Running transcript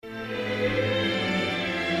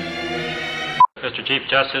Mr. Chief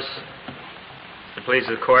Justice, the pleas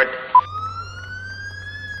of the court.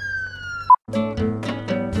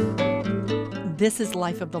 This is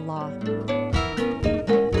Life of the Law.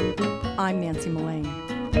 I'm Nancy Mullane.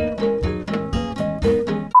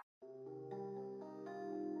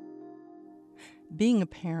 Being a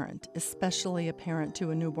parent, especially a parent to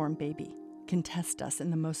a newborn baby, can test us in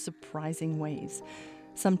the most surprising ways.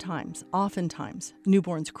 Sometimes, oftentimes,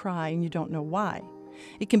 newborns cry and you don't know why.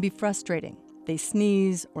 It can be frustrating. They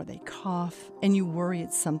sneeze or they cough, and you worry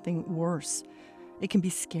it's something worse. It can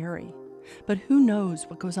be scary. But who knows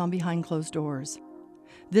what goes on behind closed doors?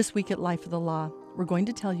 This week at Life of the Law, we're going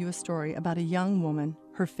to tell you a story about a young woman,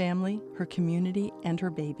 her family, her community, and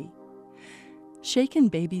her baby. Shaken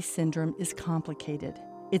baby syndrome is complicated.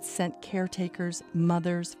 It's sent caretakers,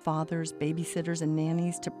 mothers, fathers, babysitters, and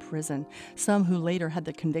nannies to prison, some who later had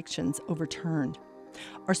their convictions overturned.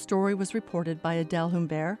 Our story was reported by Adele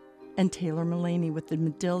Humbert and Taylor Mullaney with the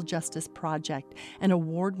Medill Justice Project, an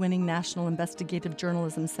award-winning National Investigative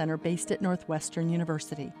Journalism Center based at Northwestern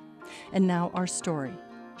University. And now our story,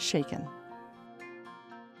 Shaken.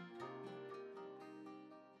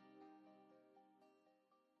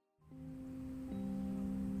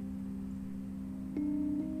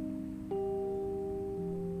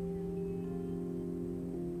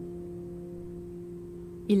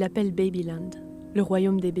 Il l'appelle Babyland, le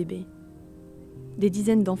royaume des bébés. Des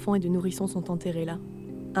dizaines d'enfants et de nourrissons sont enterrés là,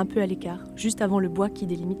 un peu à l'écart, juste avant le bois qui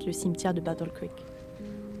délimite le cimetière de Battle Creek,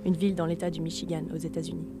 une ville dans l'État du Michigan, aux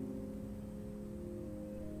États-Unis.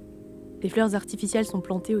 Des fleurs artificielles sont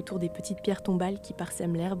plantées autour des petites pierres tombales qui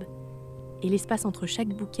parsèment l'herbe, et l'espace entre chaque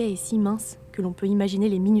bouquet est si mince que l'on peut imaginer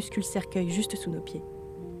les minuscules cercueils juste sous nos pieds.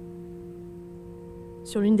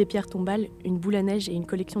 Sur l'une des pierres tombales, une boule à neige et une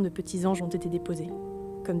collection de petits anges ont été déposés,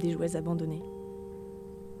 comme des jouets abandonnés.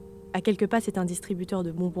 À quelques pas, c'est un distributeur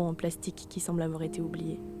de bonbons en plastique qui semble avoir été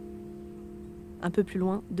oublié. Un peu plus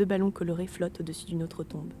loin, 2 ballons colorés flottent au-dessus d'une autre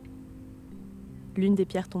tombe. L'une des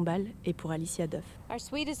pierres tombales est pour Alicia Duff. Our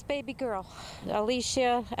sweetest baby girl,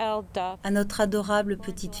 Alicia L. Duff. À notre adorable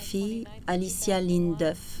petite fille, Alicia Lynn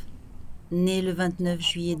Duff, née le 29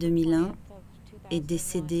 juillet 2001 et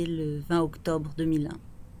décédée le 20 octobre 2001.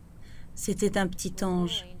 C'était un petit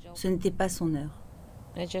ange, ce n'était pas son heure.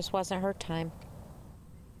 It just wasn't her time.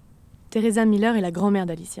 Teresa Miller est la grand-mère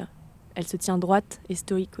d'Alicia. Elle se tient droite et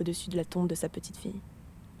stoïque au-dessus de la tombe de sa petite fille.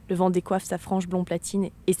 Le vent décoiffe sa frange blond platine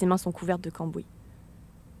et ses mains sont couvertes de cambouis.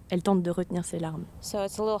 Elle tente de retenir ses larmes. So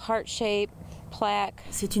it's a little heart-shaped plaque.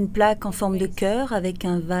 C'est une plaque en forme de cœur avec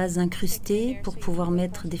un vase incrusté pour pouvoir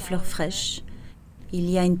mettre des fleurs fraîches. Il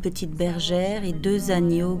y a une petite bergère et 2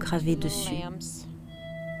 agneaux gravés dessus.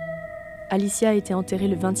 Alicia a été enterrée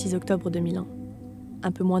le 26 octobre 2001,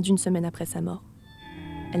 un peu moins d'1 semaine après sa mort.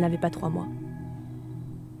 Elle n'avait pas 3 mois.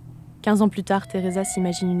 15 ans plus tard, Teresa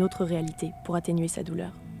s'imagine une autre réalité pour atténuer sa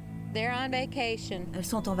douleur. Elles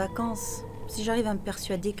sont en vacances. Si j'arrive à me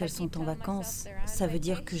persuader qu'elles sont en vacances, ça veut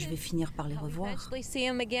dire que je vais finir par les revoir.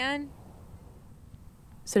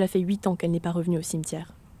 Cela fait 8 ans qu'elle n'est pas revenue au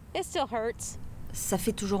cimetière. Ça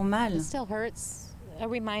fait toujours mal. Ça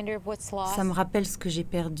me rappelle ce que j'ai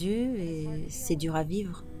perdu et c'est dur à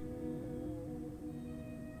vivre.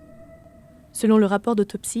 Selon le rapport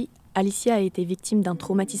d'autopsie, Alicia a été victime d'un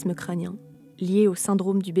traumatisme crânien lié au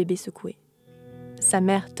syndrome du bébé secoué. Sa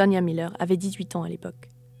mère, Tonya Miller, avait 18 ans à l'époque.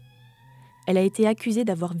 Elle a été accusée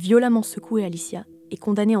d'avoir violemment secoué Alicia et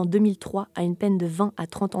condamnée en 2003 à une peine de 20 à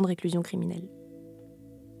 30 ans de réclusion criminelle.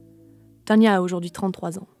 Tonya a aujourd'hui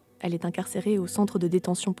 33 ans. Elle est incarcérée au centre de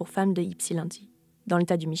détention pour femmes de Ypsilanti, dans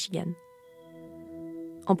l'État du Michigan.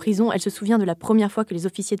 En prison, elle se souvient de la première fois que les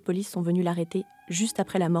officiers de police sont venus l'arrêter, juste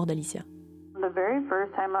après la mort d'Alicia.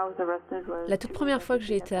 La toute première fois que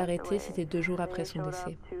j'ai été arrêtée, c'était 2 jours après son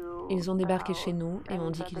décès. Ils ont débarqué chez nous et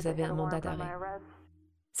m'ont dit qu'ils avaient un mandat d'arrêt.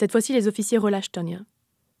 Cette fois-ci, les officiers relâchent Tonya.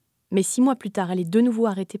 Mais 6 mois plus tard, elle est de nouveau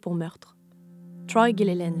arrêtée pour meurtre. Troy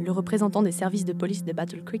Gilliland, le représentant des services de police de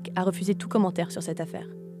Battle Creek, a refusé tout commentaire sur cette affaire.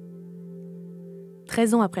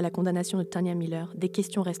 13 ans après la condamnation de Tonya Miller, des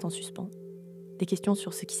questions restent en suspens. Des questions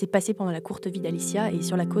sur ce qui s'est passé pendant la courte vie d'Alicia et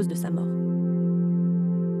sur la cause de sa mort.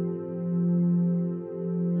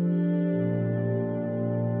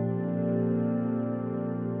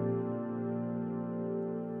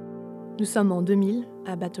 Nous sommes en 2000,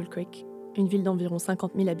 à Battle Creek, une ville d'environ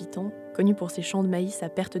 50 000 habitants, connue pour ses champs de maïs à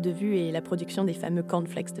perte de vue et la production des fameux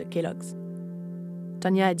cornflakes de Kellogg's.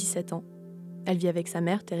 Tonya a 17 ans. Elle vit avec sa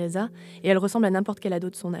mère, Teresa, et elle ressemble à n'importe quel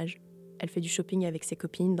ado de son âge. Elle fait du shopping avec ses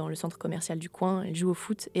copines dans le centre commercial du coin, elle joue au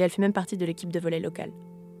foot et elle fait même partie de l'équipe de volley locale.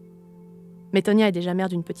 Mais Tonya est déjà mère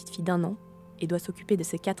d'une petite fille d'1 an et doit s'occuper de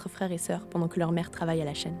ses 4 frères et sœurs pendant que leur mère travaille à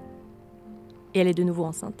la chaîne. et elle est de nouveau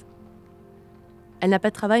enceinte. Elle n'a pas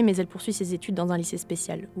de travail, mais elle poursuit ses études dans un lycée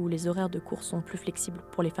spécial, où les horaires de cours sont plus flexibles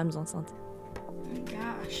pour les femmes enceintes.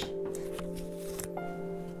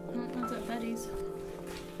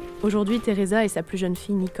 Aujourd'hui, Teresa et sa plus jeune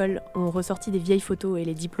fille, Nicole, ont ressorti des vieilles photos et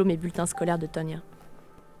les diplômes et bulletins scolaires de Tonya.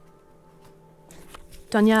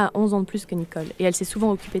 Tonya a 11 ans de plus que Nicole, et elle s'est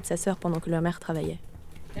souvent occupée de sa sœur pendant que leur mère travaillait.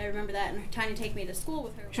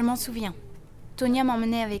 Je m'en souviens. Tonya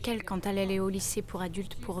m'emmenait avec elle quand elle allait au lycée pour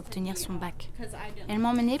adultes pour obtenir son bac. Elle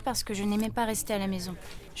m'emmenait parce que je n'aimais pas rester à la maison.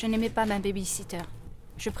 Je n'aimais pas ma babysitter.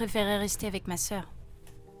 Je préférais rester avec ma sœur.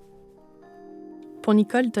 Pour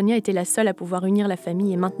Nicole, Tonya était la seule à pouvoir unir la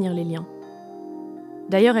famille et maintenir les liens.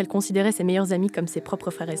 D'ailleurs, elle considérait ses meilleurs amis comme ses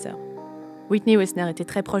propres frères et sœurs. Whitney Wessner était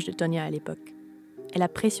très proche de Tonya à l'époque. Elle a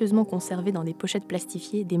précieusement conservé dans des pochettes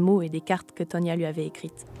plastifiées des mots et des cartes que Tonya lui avait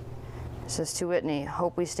écrites.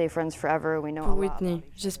 Pour Whitney,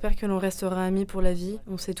 j'espère que l'on restera amis pour la vie,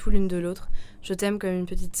 on sait tout l'une de l'autre. Je t'aime comme une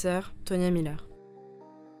petite sœur, Tonya Miller.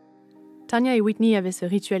 Tonya et Whitney avaient ce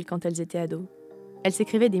rituel quand elles étaient ados. Elles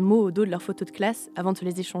s'écrivaient des mots au dos de leurs photos de classe avant de se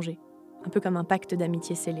les échanger, un peu comme un pacte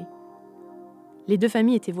d'amitié scellé. Les deux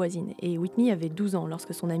familles étaient voisines et Whitney avait 12 ans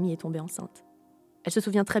lorsque son amie est tombée enceinte. Elle se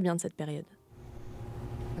souvient très bien de cette période.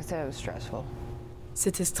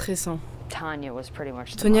 C'était stressant.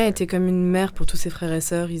 Tonya était comme une mère pour tous ses frères et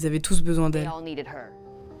sœurs, ils avaient tous besoin d'elle.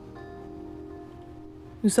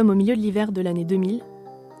 Nous sommes au milieu de l'hiver de l'année 2000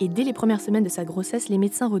 et dès les premières semaines de sa grossesse, les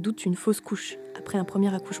médecins redoutent une fausse couche après un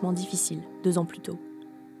premier accouchement difficile, 2 ans plus tôt.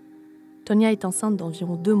 Tonya est enceinte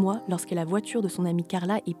d'environ 2 mois lorsque la voiture de son amie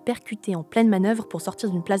Carla est percutée en pleine manœuvre pour sortir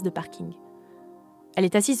d'une place de parking. Elle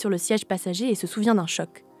est assise sur le siège passager et se souvient d'un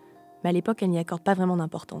choc, mais à l'époque, elle n'y accorde pas vraiment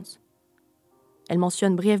d'importance. Elle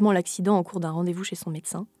mentionne brièvement l'accident au cours d'un rendez-vous chez son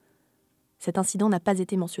médecin. Cet incident n'a pas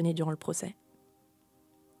été mentionné durant le procès.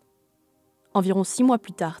 Environ 6 mois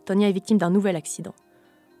plus tard, Tonya est victime d'un nouvel accident.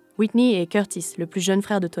 Whitney et Curtis, le plus jeune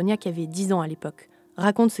frère de Tonya qui avait 10 ans à l'époque,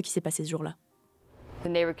 racontent ce qui s'est passé ce jour-là.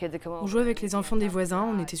 On jouait avec les enfants des voisins,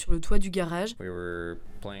 on était sur le toit du garage.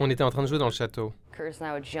 On était en train de jouer dans le château.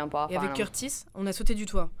 Et avec Curtis, on a sauté du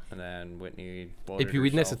toit. Et puis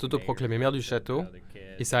Whitney s'est autoproclamée mère du château,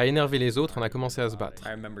 et ça a énervé les autres, on a commencé à se battre.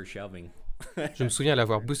 Je me souviens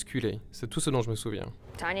l'avoir bousculée, c'est tout ce dont je me souviens.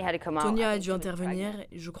 Tonya a dû intervenir,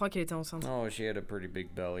 et je crois qu'elle était enceinte.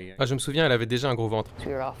 Je me souviens, elle avait déjà un gros ventre.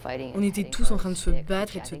 On était tous en train de se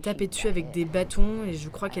battre et de se taper dessus avec des bâtons, et je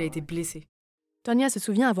crois qu'elle a été blessée. Tonya se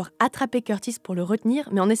souvient avoir attrapé Curtis pour le retenir,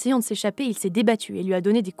 mais en essayant de s'échapper, il s'est débattu et lui a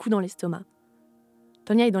donné des coups dans l'estomac.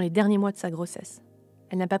 Tonya est dans les derniers mois de sa grossesse.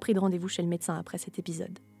 Elle n'a pas pris de rendez-vous chez le médecin après cet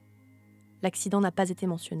épisode. L'accident n'a pas été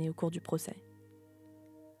mentionné au cours du procès.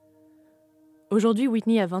 Aujourd'hui,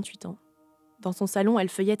 Whitney a 28 ans. Dans son salon, elle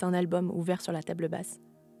feuillette un album ouvert sur la table basse.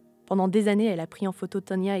 Pendant des années, elle a pris en photo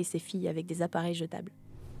Tonya et ses filles avec des appareils jetables.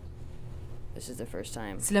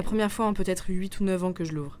 C'est la première fois en peut-être 8 ou 9 ans que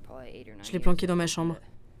je l'ouvre. Je l'ai planqué dans ma chambre.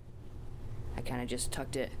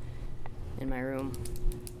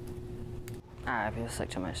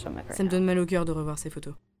 Ça me donne mal au cœur de revoir ces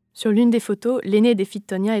photos. Sur l'une des photos, l'aînée des filles de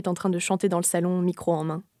Tonya est en train de chanter dans le salon, micro en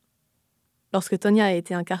main. Lorsque Tonya a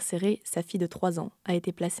été incarcérée, sa fille de 3 ans a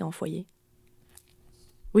été placée en foyer.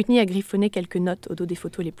 Whitney a griffonné quelques notes au dos des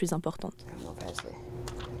photos les plus importantes.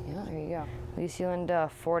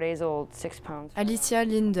 Alicia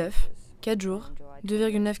Lynn Duff, 4 jours,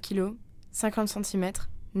 2,9 kg, 50 cm,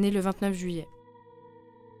 née le 29 juillet.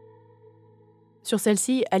 Sur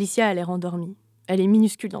celle-ci, Alicia a l'air endormie. Elle est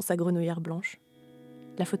minuscule dans sa grenouillère blanche.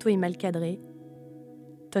 La photo est mal cadrée.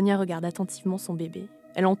 Tonya regarde attentivement son bébé.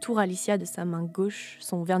 Elle entoure Alicia de sa main gauche,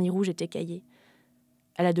 son vernis rouge est écaillé.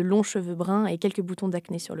 Elle a de longs cheveux bruns et quelques boutons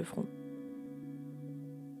d'acné sur le front.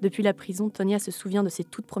 Depuis la prison, Tonya se souvient de ses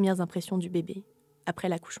toutes premières impressions du bébé, après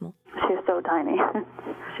l'accouchement.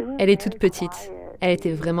 Elle est toute petite. Elle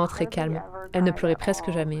était vraiment très calme. Elle ne pleurait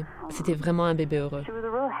presque jamais. C'était vraiment un bébé heureux.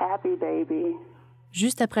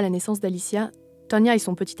 Juste après la naissance d'Alicia, Tonya et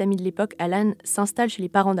son petit ami de l'époque, Alan, s'installent chez les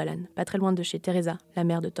parents d'Alan, pas très loin de chez Teresa, la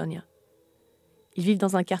mère de Tonya. Ils vivent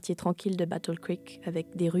dans un quartier tranquille de Battle Creek,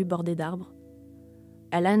 avec des rues bordées d'arbres.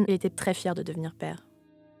 Alan était très fier de devenir père.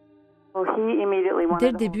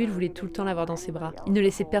 Dès le début, il voulait tout le temps l'avoir dans ses bras. Il ne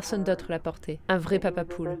laissait personne d'autre la porter. Un vrai papa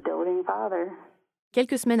poule.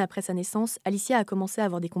 Quelques semaines après sa naissance, Alicia a commencé à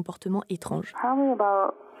avoir des comportements étranges.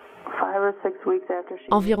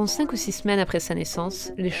 Environ 5 ou 6 semaines après sa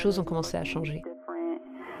naissance, les choses ont commencé à changer.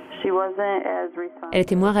 Elle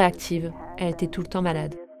était moins réactive. Elle était tout le temps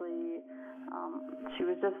malade.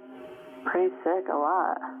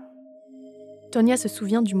 Tonya se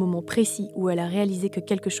souvient du moment précis où elle a réalisé que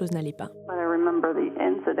quelque chose n'allait pas.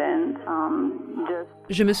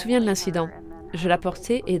 Je me souviens de l'incident. Je la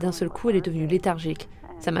portais et d'un seul coup, elle est devenue léthargique.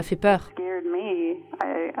 Ça m'a fait peur.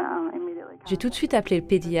 J'ai tout de suite appelé le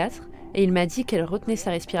pédiatre et il m'a dit qu'elle retenait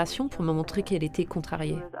sa respiration pour me montrer qu'elle était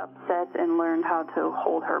contrariée.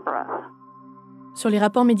 Sur les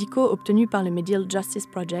rapports médicaux obtenus par le Medill Justice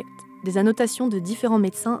Project, des annotations de différents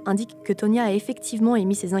médecins indiquent que Tonya a effectivement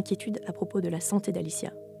émis ses inquiétudes à propos de la santé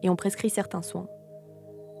d'Alicia et ont prescrit certains soins.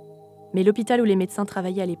 Mais l'hôpital où les médecins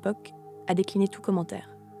travaillaient à l'époque a décliné tout commentaire.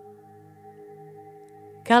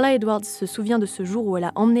 Carla Edwards se souvient de ce jour où elle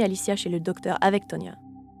a emmené Alicia chez le docteur avec Tonya.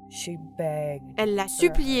 Elle l'a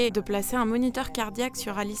supplié de placer un moniteur cardiaque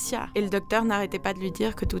sur Alicia et le docteur n'arrêtait pas de lui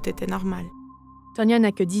dire que tout était normal. Tonya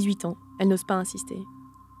n'a que 18 ans, elle n'ose pas insister.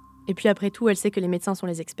 Et puis après tout, elle sait que les médecins sont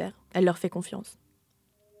les experts, elle leur fait confiance.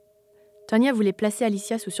 Tonya voulait placer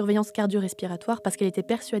Alicia sous surveillance cardio-respiratoire parce qu'elle était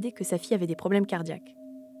persuadée que sa fille avait des problèmes cardiaques.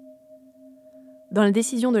 Dans la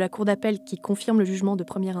décision de la cour d'appel qui confirme le jugement de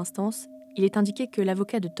première instance, il est indiqué que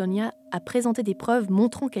l'avocat de Tonya a présenté des preuves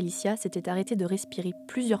montrant qu'Alicia s'était arrêtée de respirer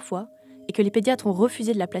plusieurs fois et que les pédiatres ont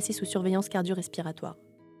refusé de la placer sous surveillance cardio-respiratoire.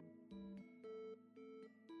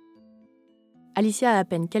 Alicia a à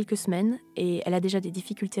peine quelques semaines et elle a déjà des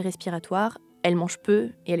difficultés respiratoires, elle mange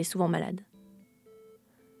peu et elle est souvent malade.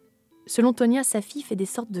 Selon Tonya, sa fille fait des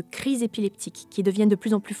sortes de crises épileptiques qui deviennent de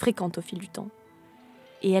plus en plus fréquentes au fil du temps.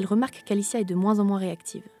 Et elle remarque qu'Alicia est de moins en moins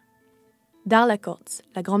réactive. Darla Courts,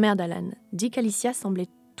 la grand-mère d'Alan, dit qu'Alicia semblait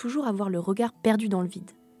toujours avoir le regard perdu dans le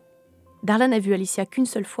vide. Darla n'a vu Alicia qu'une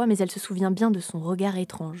seule fois, mais elle se souvient bien de son regard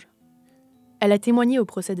étrange. Elle a témoigné au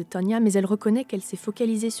procès de Tonya, mais elle reconnaît qu'elle s'est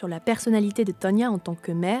focalisée sur la personnalité de Tonya en tant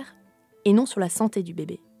que mère et non sur la santé du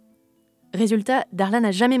bébé. Résultat, Darla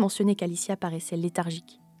n'a jamais mentionné qu'Alicia paraissait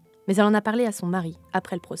léthargique, mais elle en a parlé à son mari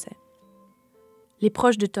après le procès. Les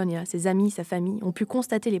proches de Tonya, ses amis, sa famille, ont pu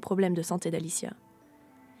constater les problèmes de santé d'Alicia.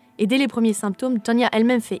 Et dès les premiers symptômes, Tonya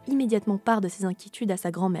elle-même fait immédiatement part de ses inquiétudes à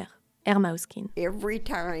sa grand-mère, Irma Hoskin.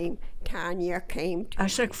 À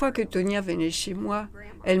chaque fois que Tonya venait chez moi,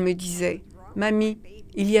 elle me disait « Mamie,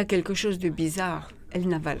 il y a quelque chose de bizarre. » Elle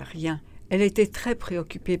n'avale rien. Elle était très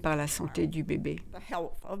préoccupée par la santé du bébé.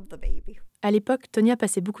 À l'époque, Tonya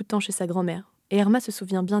passait beaucoup de temps chez sa grand-mère. Et Irma se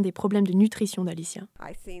souvient bien des problèmes de nutrition d'Alicia.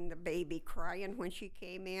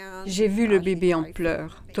 J'ai vu le bébé en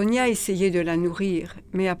pleurs. Tonya essayait de la nourrir,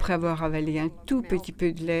 mais après avoir avalé un tout petit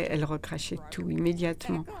peu de lait, elle recrachait tout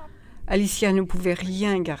immédiatement. Alicia ne pouvait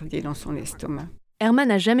rien garder dans son estomac. Irma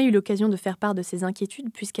n'a jamais eu l'occasion de faire part de ses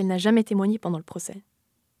inquiétudes puisqu'elle n'a jamais témoigné pendant le procès.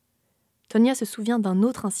 Tonya se souvient d'un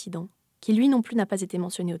autre incident, qui lui non plus n'a pas été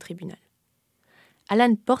mentionné au tribunal.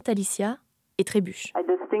 Alan porte Alicia et trébuche.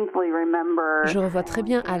 Je revois très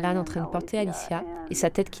bien Alan en train de porter Alicia et sa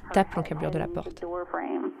tête qui tape l'encablure de la porte.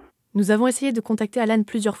 Nous avons essayé de contacter Alan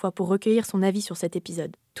plusieurs fois pour recueillir son avis sur cet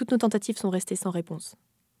épisode. Toutes nos tentatives sont restées sans réponse.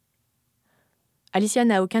 Alicia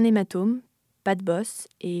n'a aucun hématome, pas de bosse,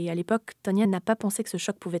 et à l'époque, Tonya n'a pas pensé que ce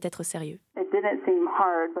choc pouvait être sérieux.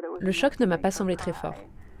 Le choc ne m'a pas semblé très fort.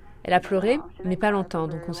 Elle a pleuré, mais pas longtemps,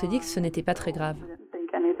 donc on s'est dit que ce n'était pas très grave.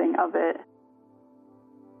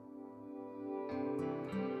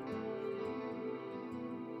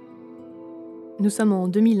 Nous sommes en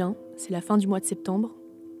 2001, c'est la fin du mois de septembre,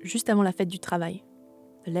 juste avant la fête du travail,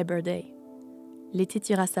 the Labor Day. L'été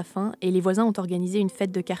tire à sa fin et les voisins ont organisé une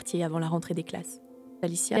fête de quartier avant la rentrée des classes.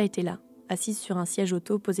 Alicia était là, assise sur un siège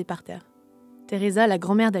auto posé par terre. Teresa, la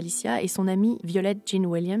grand-mère d'Alicia, et son amie Violette Jean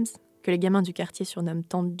Williams, que les gamins du quartier surnomment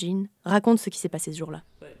Tante Jean, racontent ce qui s'est passé ce jour-là.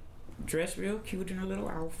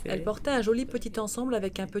 Elle portait un joli petit ensemble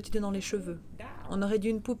avec un petit nœud dans les cheveux. On aurait dit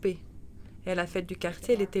une poupée. Et à la fête du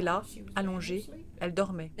quartier, elle était là, allongée, elle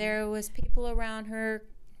dormait.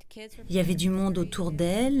 Il y avait du monde autour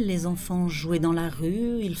d'elle, les enfants jouaient dans la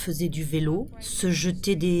rue, ils faisaient du vélo, se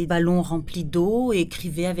jetaient des ballons remplis d'eau et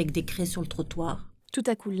écrivaient avec des craies sur le trottoir. Tout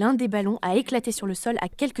à coup, l'un des ballons a éclaté sur le sol à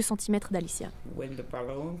quelques centimètres d'Alicia.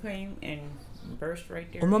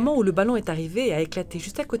 Au moment où le ballon est arrivé et a éclaté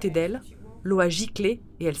juste à côté d'elle, l'eau a giclé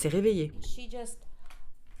et elle s'est réveillée.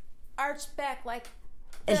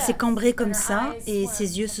 Elle s'est cambrée comme ça et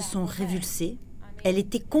ses yeux se sont révulsés. Elle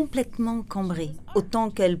était complètement cambrée,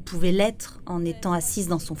 autant qu'elle pouvait l'être en étant assise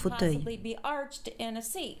dans son fauteuil.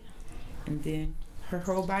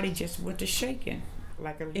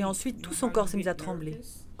 Et ensuite, tout son corps s'est mis à trembler,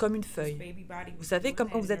 comme une feuille. Vous savez,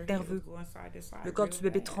 comme quand vous êtes nerveux. Le corps de ce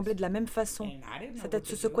bébé tremblait de la même façon. Sa tête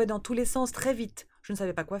se secouait dans tous les sens très vite. Je ne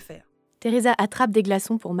savais pas quoi faire. Teresa attrape des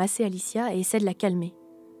glaçons pour masser Alicia et essaie de la calmer.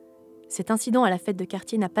 Cet incident à la fête de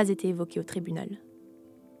quartier n'a pas été évoqué au tribunal.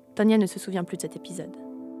 Tonya ne se souvient plus de cet épisode. «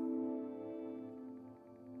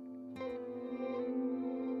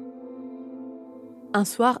 Un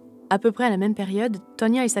soir, à peu près à la même période,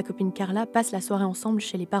 Tonya et sa copine Carla passent la soirée ensemble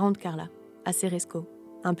chez les parents de Carla, à Ceresco,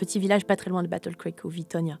 un petit village pas très loin de Battle Creek où vit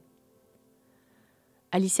Tonya.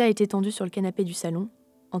 Alicia est étendue sur le canapé du salon,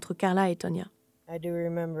 entre Carla et Tonya.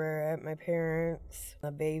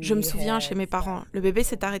 Je me souviens chez mes parents, le bébé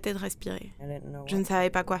s'est arrêté de respirer. Je ne savais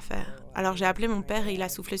pas quoi faire. Alors j'ai appelé mon père et il a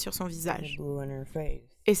soufflé sur son visage.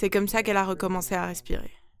 Et c'est comme ça qu'elle a recommencé à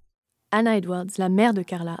respirer. Anna Edwards, la mère de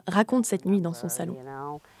Carla, raconte cette nuit dans son salon.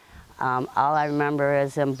 Tout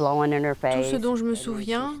ce dont je me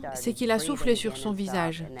souviens, c'est qu'il a soufflé sur son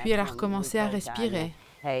visage, puis elle a recommencé à respirer.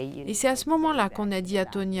 Et c'est à ce moment-là qu'on a dit à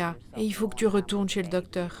Tonya, « Il faut que tu retournes chez le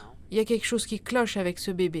docteur. Il y a quelque chose qui cloche avec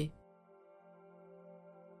ce bébé. »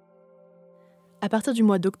 À partir du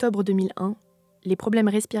mois d'octobre 2001, les problèmes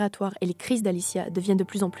respiratoires et les crises d'Alicia deviennent de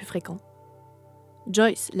plus en plus fréquents.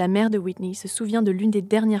 Joyce, la mère de Whitney, se souvient de l'une des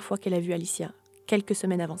dernières fois qu'elle a vu Alicia, quelques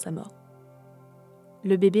semaines avant sa mort.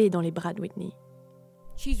 Le bébé est dans les bras de Whitney.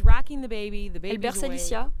 Elle berce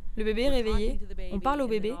Alicia, le bébé est réveillé, on parle au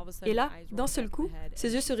bébé, et là, d'un seul coup,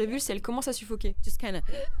 ses yeux se révulsent et elle commence à suffoquer.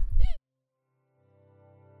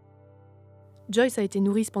 Joyce a été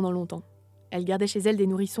nourrice pendant longtemps. Elle gardait chez elle des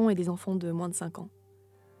nourrissons et des enfants de moins de 5 ans.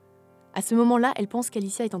 À ce moment-là, elle pense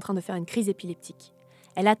qu'Alicia est en train de faire une crise épileptique.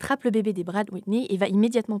 Elle attrape le bébé des bras de Whitney et va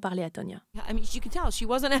immédiatement parler à Tonya.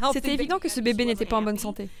 C'était évident que ce bébé n'était pas en bonne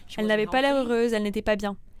santé. Elle n'avait pas l'air heureuse, elle n'était pas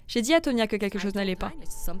bien. J'ai dit à Tonya que quelque chose n'allait pas.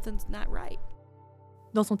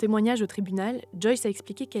 Dans son témoignage au tribunal, Joyce a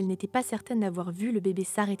expliqué qu'elle n'était pas certaine d'avoir vu le bébé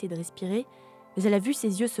s'arrêter de respirer, mais elle a vu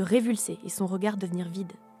ses yeux se révulser et son regard devenir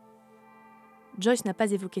vide. Joyce n'a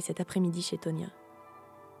pas évoqué cet après-midi chez Tonya.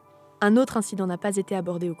 Un autre incident n'a pas été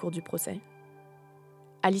abordé au cours du procès.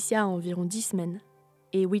 Alicia a environ 10 semaines,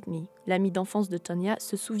 et Whitney, l'amie d'enfance de Tonya,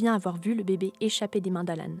 se souvient avoir vu le bébé échapper des mains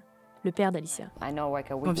d'Alan, le père d'Alicia.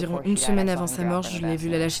 Environ une semaine avant sa mort, je l'ai vu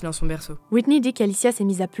la lâcher dans son berceau. Whitney dit qu'Alicia s'est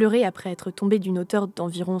mise à pleurer après être tombée d'une hauteur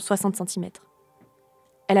d'environ 60 cm.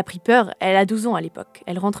 Elle a pris peur, elle a 12 ans à l'époque.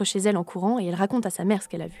 Elle rentre chez elle en courant et elle raconte à sa mère ce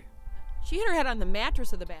qu'elle a vu.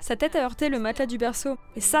 Sa tête a heurté le matelas du berceau,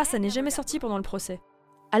 et ça n'est jamais sorti pendant le procès.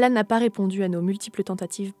 Alan n'a pas répondu à nos multiples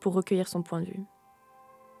tentatives pour recueillir son point de vue.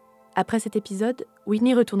 Après cet épisode,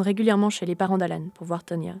 Whitney retourne régulièrement chez les parents d'Alan pour voir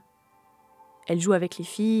Tonya. Elle joue avec les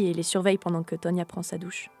filles et les surveille pendant que Tonya prend sa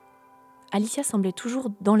douche. Alicia semblait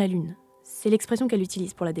toujours dans la lune. C'est l'expression qu'elle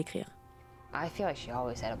utilise pour la décrire.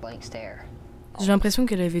 J'ai l'impression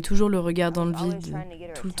qu'elle avait toujours le regard dans le vide,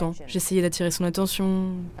 tout le temps. J'essayais d'attirer son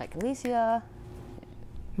attention,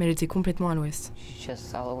 mais elle était complètement à l'ouest.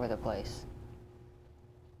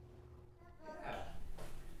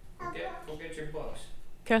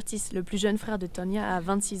 Curtis, le plus jeune frère de Tonya, a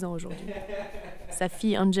 26 ans aujourd'hui. Sa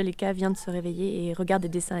fille Angelica vient de se réveiller et regarde des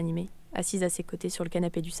dessins animés, assise à ses côtés sur le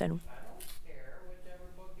canapé du salon.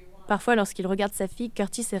 Parfois, lorsqu'il regarde sa fille,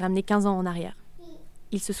 Curtis est ramené 15 ans en arrière.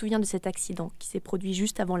 Il se souvient de cet accident qui s'est produit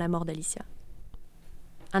juste avant la mort d'Alicia.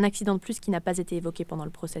 Un accident de plus qui n'a pas été évoqué pendant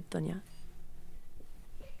le procès de Tonya.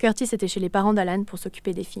 Curtis était chez les parents d'Alan pour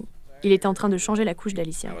s'occuper des filles. Il était en train de changer la couche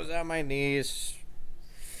d'Alicia.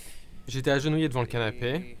 J'étais agenouillé devant le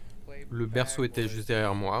canapé, le berceau était juste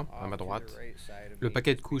derrière moi, à ma droite. Le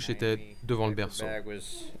paquet de couches était devant le berceau.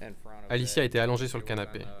 Alicia était allongée sur le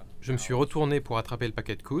canapé. Je me suis retourné pour attraper le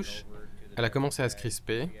paquet de couches. Elle a commencé à se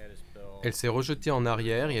crisper. Elle s'est rejetée en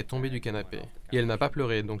arrière et est tombée du canapé. Et elle n'a pas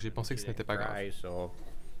pleuré, donc j'ai pensé que ce n'était pas grave.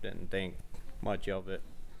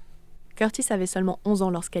 Curtis avait seulement 11 ans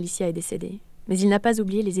lorsqu'Alicia est décédée, mais il n'a pas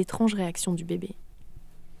oublié les étranges réactions du bébé.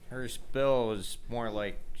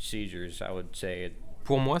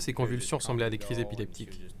 Pour moi, ces convulsions ressemblaient à des crises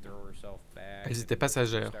épileptiques. Elles étaient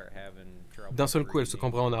passagères. D'un seul coup, elle se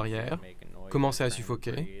cambrait en arrière, commençait à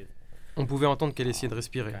suffoquer. On pouvait entendre qu'elle essayait de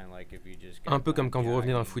respirer. Un peu comme quand vous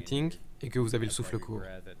revenez d'un footing et que vous avez le souffle court.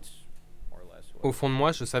 Au fond de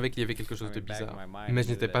moi, je savais qu'il y avait quelque chose de bizarre, mais je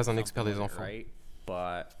n'étais pas un expert des enfants.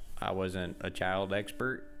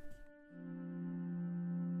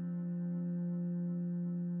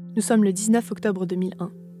 Nous sommes le 19 octobre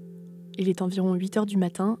 2001. Il est environ 8 heures du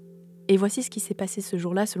matin, et voici ce qui s'est passé ce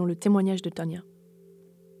jour-là selon le témoignage de Tonya.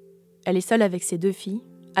 Elle est seule avec ses 2 filles,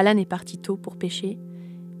 Alan est parti tôt pour pêcher,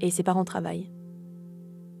 et ses parents travaillent.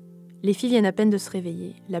 Les filles viennent à peine de se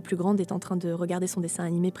réveiller, la plus grande est en train de regarder son dessin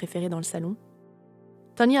animé préféré dans le salon.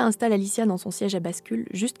 Tonya installe Alicia dans son siège à bascule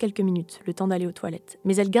juste quelques minutes, le temps d'aller aux toilettes,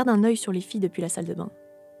 mais elle garde un œil sur les filles depuis la salle de bain.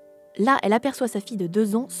 Là, elle aperçoit sa fille de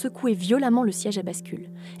 2 ans secouer violemment le siège à bascule.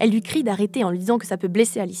 Elle lui crie d'arrêter en lui disant que ça peut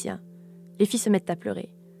blesser Alicia. Les filles se mettent à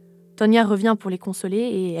pleurer. Tonya revient pour les consoler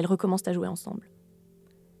et elles recommencent à jouer ensemble.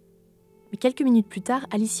 Mais quelques minutes plus tard,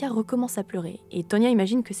 Alicia recommence à pleurer et Tonya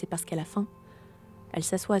imagine que c'est parce qu'elle a faim. Elle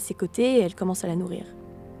s'assoit à ses côtés et elle commence à la nourrir.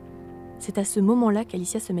 C'est à ce moment-là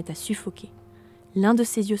qu'Alicia se met à suffoquer. L'un de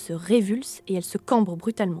ses yeux se révulse et elle se cambre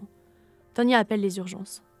brutalement. Tonya appelle les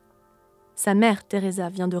urgences. Sa mère, Teresa,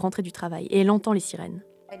 vient de rentrer du travail et elle entend les sirènes.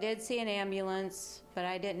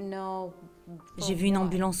 J'ai vu une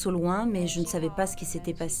ambulance au loin, mais je ne savais pas ce qui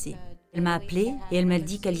s'était passé. Elle m'a appelée et elle m'a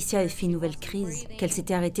dit qu'Alicia avait fait une nouvelle crise, qu'elle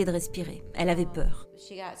s'était arrêtée de respirer. Elle avait peur.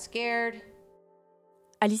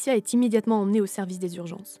 Alicia est immédiatement emmenée au service des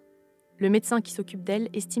urgences. Le médecin qui s'occupe d'elle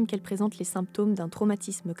estime qu'elle présente les symptômes d'un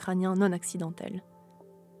traumatisme crânien non accidentel.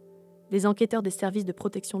 Des enquêteurs des services de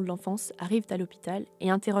protection de l'enfance arrivent à l'hôpital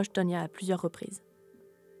et interrogent Tonya à plusieurs reprises.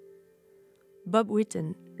 Bob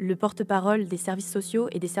Whitten, le porte-parole des services sociaux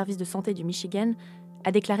et des services de santé du Michigan,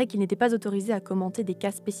 a déclaré qu'il n'était pas autorisé à commenter des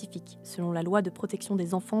cas spécifiques, selon la loi de protection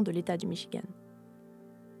des enfants de l'État du Michigan.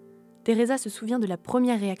 Teresa se souvient de la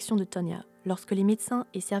première réaction de Tonya lorsque les médecins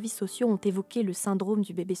et services sociaux ont évoqué le syndrome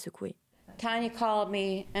du bébé secoué.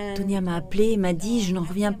 Tonya m'a appelée et m'a dit « Je n'en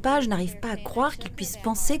reviens pas, je n'arrive pas à croire qu'il puisse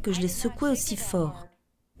penser que je l'ai secoué aussi fort. »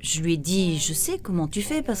 Je lui ai dit « Je sais comment tu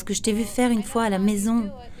fais parce que je t'ai vu faire une fois à la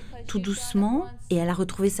maison, tout doucement, et elle a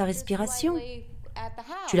retrouvé sa respiration.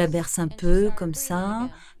 Tu la berces un peu, comme ça,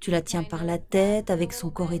 tu la tiens par la tête avec son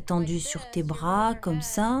corps étendu sur tes bras, comme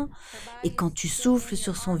ça, et quand tu souffles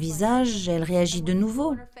sur son visage, elle réagit de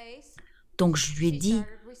nouveau. » Donc je lui ai dit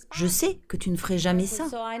 « Je sais que tu ne ferais jamais ça. »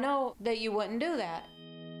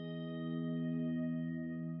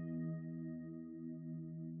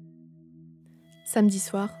 Samedi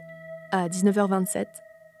soir, à 19h27,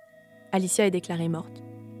 Alicia est déclarée morte.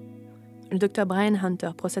 Le docteur Brian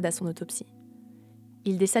Hunter procède à son autopsie.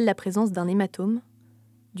 Il décèle la présence d'un hématome,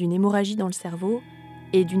 d'une hémorragie dans le cerveau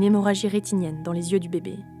et d'une hémorragie rétinienne dans les yeux du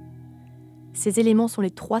bébé. Ces éléments sont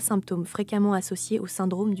les 3 symptômes fréquemment associés au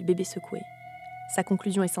syndrome du bébé secoué. Sa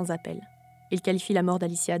conclusion est sans appel. Il qualifie la mort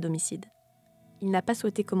d'Alicia d'homicide. Il n'a pas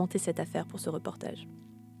souhaité commenter cette affaire pour ce reportage.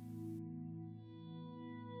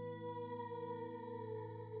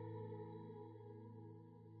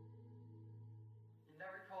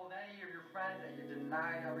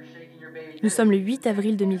 Nous sommes le 8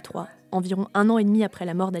 avril 2003, environ 1 an et demi après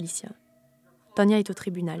la mort d'Alicia. Tonya est au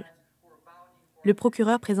tribunal. Le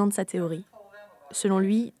procureur présente sa théorie. Selon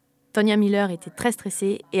lui, Tonya Miller était très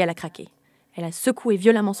stressée et elle a craqué. Elle a secoué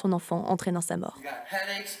violemment son enfant, entraînant sa mort.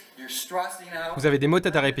 Vous avez des maux de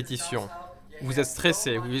tête à répétition. Vous êtes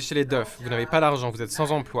stressé, vous vivez chez les Duff, vous n'avez pas d'argent, vous êtes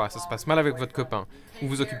sans emploi, ça se passe mal avec votre copain. Vous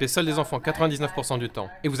vous occupez seul des enfants 99% du temps.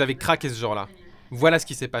 Et vous avez craqué ce jour-là. Voilà ce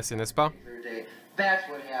qui s'est passé, n'est-ce pas ?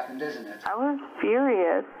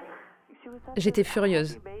 J'étais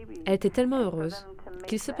furieuse. Elle était tellement heureuse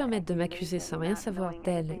qu'ils se permettent de m'accuser sans rien savoir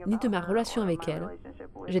d'elle ni de ma relation avec elle.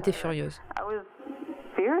 J'étais furieuse.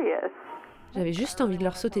 J'avais juste envie de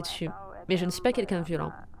leur sauter dessus, mais je ne suis pas quelqu'un de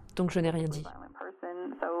violent, donc je n'ai rien dit.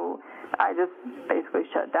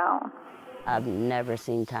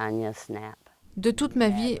 De toute ma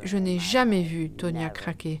vie, je n'ai jamais vu Tonya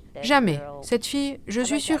craquer. Jamais. Cette fille, je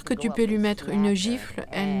suis sûre que tu peux lui mettre une gifle,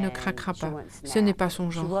 elle ne craquera pas. Ce n'est pas son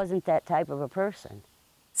genre.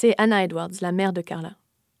 C'est Anna Edwards, la mère de Carla.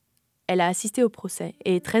 Elle a assisté au procès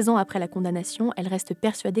et 13 ans après la condamnation, elle reste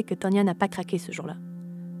persuadée que Tonya n'a pas craqué ce jour-là.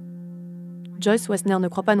 Joyce Wessner ne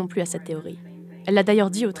croit pas non plus à cette théorie. Elle l'a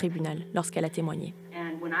d'ailleurs dit au tribunal lorsqu'elle a témoigné.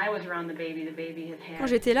 Quand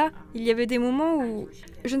j'étais là, il y avait des moments où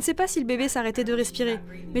je ne sais pas si le bébé s'arrêtait de respirer,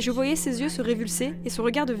 mais je voyais ses yeux se révulser et son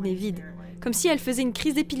regard devenait vide, comme si elle faisait une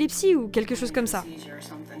crise d'épilepsie ou quelque chose comme ça.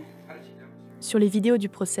 Sur les vidéos du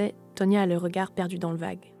procès, Tonya a le regard perdu dans le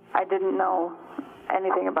vague.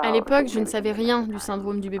 À l'époque, je ne savais rien du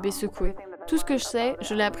syndrome du bébé secoué. Tout ce que je sais,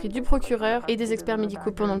 je l'ai appris du procureur et des experts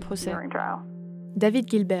médicaux pendant le procès. David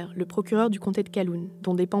Gilbert, le procureur du comté de Calhoun,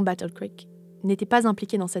 dont dépend Battle Creek, n'était pas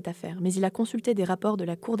impliqué dans cette affaire, mais il a consulté des rapports de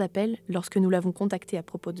la cour d'appel lorsque nous l'avons contacté à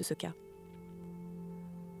propos de ce cas.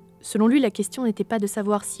 Selon lui, la question n'était pas de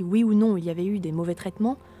savoir si oui ou non il y avait eu des mauvais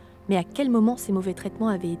traitements, mais à quel moment ces mauvais traitements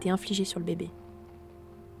avaient été infligés sur le bébé.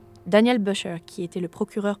 Daniel Busher, qui était le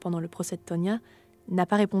procureur pendant le procès de Tonya, n'a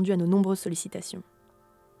pas répondu à nos nombreuses sollicitations.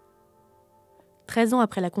 13 ans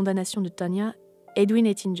après la condamnation de Tonya, Edwin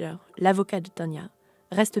Ettinger, l'avocat de Tonya,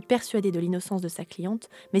 reste persuadé de l'innocence de sa cliente,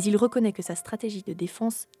 mais il reconnaît que sa stratégie de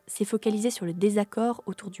défense s'est focalisée sur le désaccord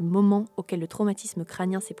autour du moment auquel le traumatisme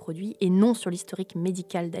crânien s'est produit et non sur l'historique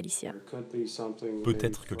médical d'Alicia.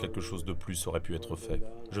 Peut-être que quelque chose de plus aurait pu être fait,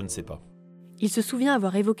 je ne sais pas. Il se souvient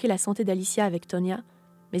avoir évoqué la santé d'Alicia avec Tonya,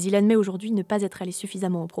 mais il admet aujourd'hui ne pas être allé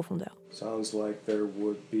suffisamment en profondeur.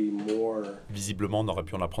 Visiblement, on aurait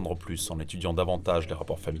pu en apprendre plus en étudiant davantage les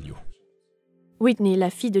rapports familiaux. Whitney, la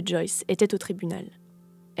fille de Joyce, était au tribunal.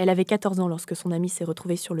 Elle avait 14 ans lorsque son amie s'est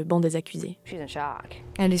retrouvée sur le banc des accusés.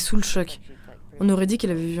 Elle est sous le choc. On aurait dit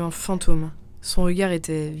qu'elle avait vu un fantôme. Son regard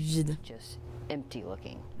était vide.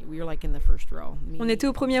 On était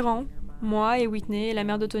au premier rang, moi et Whitney et la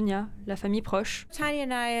mère de Tonya, la famille proche.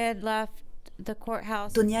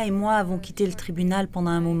 Tonya et moi avons quitté le tribunal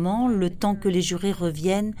pendant un moment, le temps que les jurés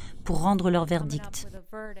reviennent pour rendre leur verdict.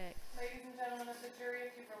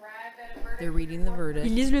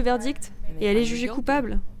 Ils lisent le verdict et elle est jugée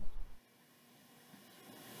coupable.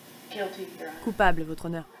 Coupable, votre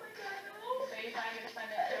honneur.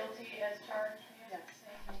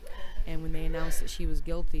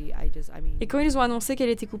 Et quand ils ont annoncé qu'elle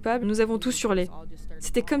était coupable, nous avons tous hurlé.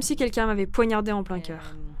 C'était comme si quelqu'un m'avait poignardé en plein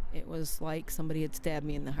cœur.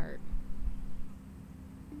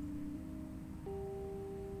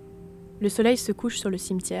 Le soleil se couche sur le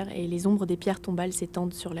cimetière et les ombres des pierres tombales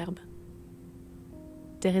s'étendent sur l'herbe.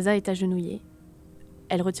 Teresa est agenouillée.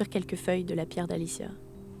 Elle retire quelques feuilles de la pierre d'Alicia.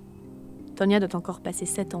 Tonya doit encore passer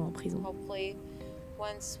 7 ans en prison.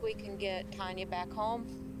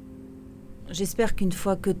 J'espère qu'une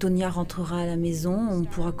fois que Tonya rentrera à la maison, on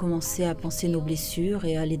pourra commencer à penser nos blessures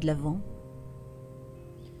et aller de l'avant.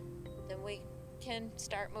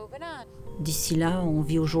 D'ici là, on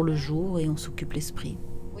vit au jour le jour et on s'occupe l'esprit.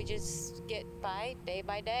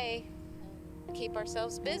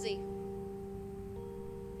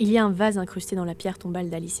 Il y a un vase incrusté dans la pierre tombale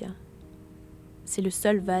d'Alicia. C'est le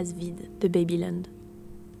seul vase vide de Babyland.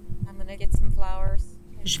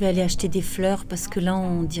 Je vais aller acheter des fleurs parce que là,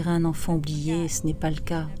 on dirait un enfant oublié et ce n'est pas le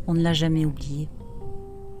cas. On ne l'a jamais oublié.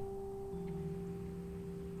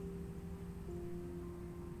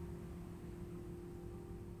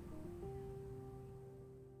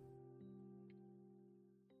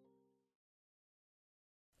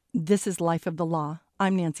 This is Life of the Law.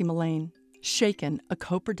 I'm Nancy Mullane. Shaken, a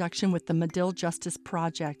co-production with the Medill Justice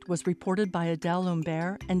Project, was reported by Adele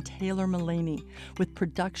Humbert and Taylor Mullaney, with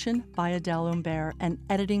production by Adele Humbert and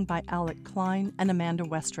editing by Alec Klein and Amanda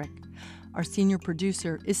Westrick. Our senior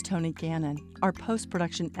producer is Tony Gannon. Our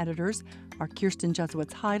post-production editors are Kirsten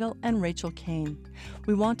Jesuits-Heidel and Rachel Kane.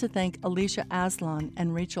 We want to thank Alicia Aslan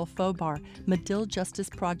and Rachel Fobar, Medill Justice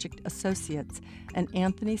Project Associates, and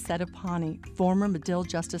Anthony Sedapani, former Medill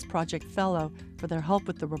Justice Project Fellow, for their help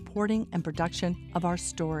with the reporting and production of our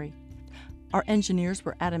story. Our engineers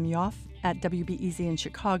were Adam Yoff at WBEZ in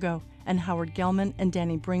Chicago and Howard Gelman and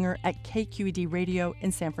Danny Bringer at KQED Radio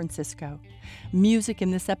in San Francisco. Music in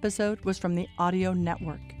this episode was from the Audio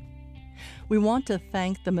Network. We want to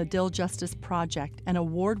thank the Medill Justice Project, an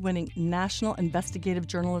award-winning National Investigative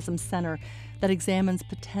Journalism Center that examines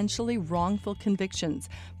potentially wrongful convictions,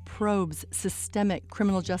 probes systemic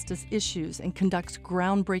criminal justice issues, and conducts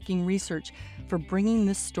groundbreaking research for bringing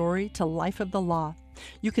this story to life of the law.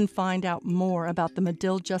 You can find out more about the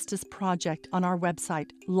Medill Justice Project on our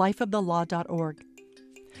website, lifeofthelaw.org.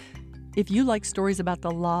 If you like stories about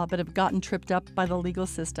the law but have gotten tripped up by the legal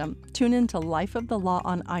system, tune in to Life of the Law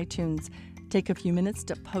on iTunes. Take a few minutes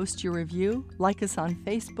to post your review, like us on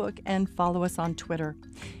Facebook, and follow us on Twitter.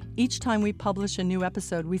 Each time we publish a new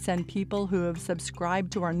episode, we send people who have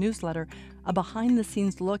subscribed to our newsletter a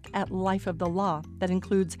behind-the-scenes look at Life of the Law that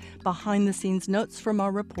includes behind-the-scenes notes from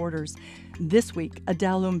our reporters. This week,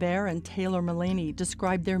 Adele Humbert and Taylor Mullaney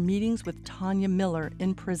described their meetings with Tanya Miller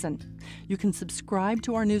in prison. You can subscribe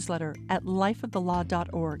to our newsletter at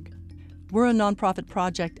lifeofthelaw.org. We're a nonprofit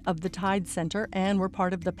project of the Tide Center, and we're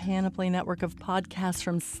part of the Panoply network of podcasts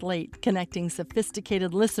from Slate, connecting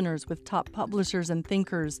sophisticated listeners with top publishers and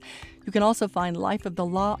thinkers. You can also find Life of the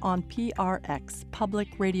Law on PRX, Public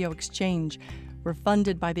Radio Exchange. We're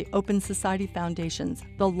funded by the Open Society Foundations,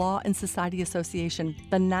 the Law and Society Association,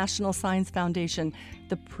 the National Science Foundation,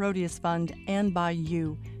 the Proteus Fund, and by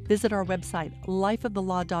you. Visit our website,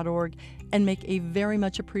 lifeofthelaw.org, and make a very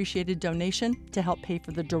much appreciated donation to help pay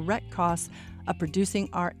for the direct costs of producing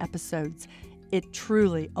our episodes. It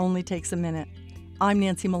truly only takes a minute. I'm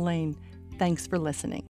Nancy Mullane. Thanks for listening.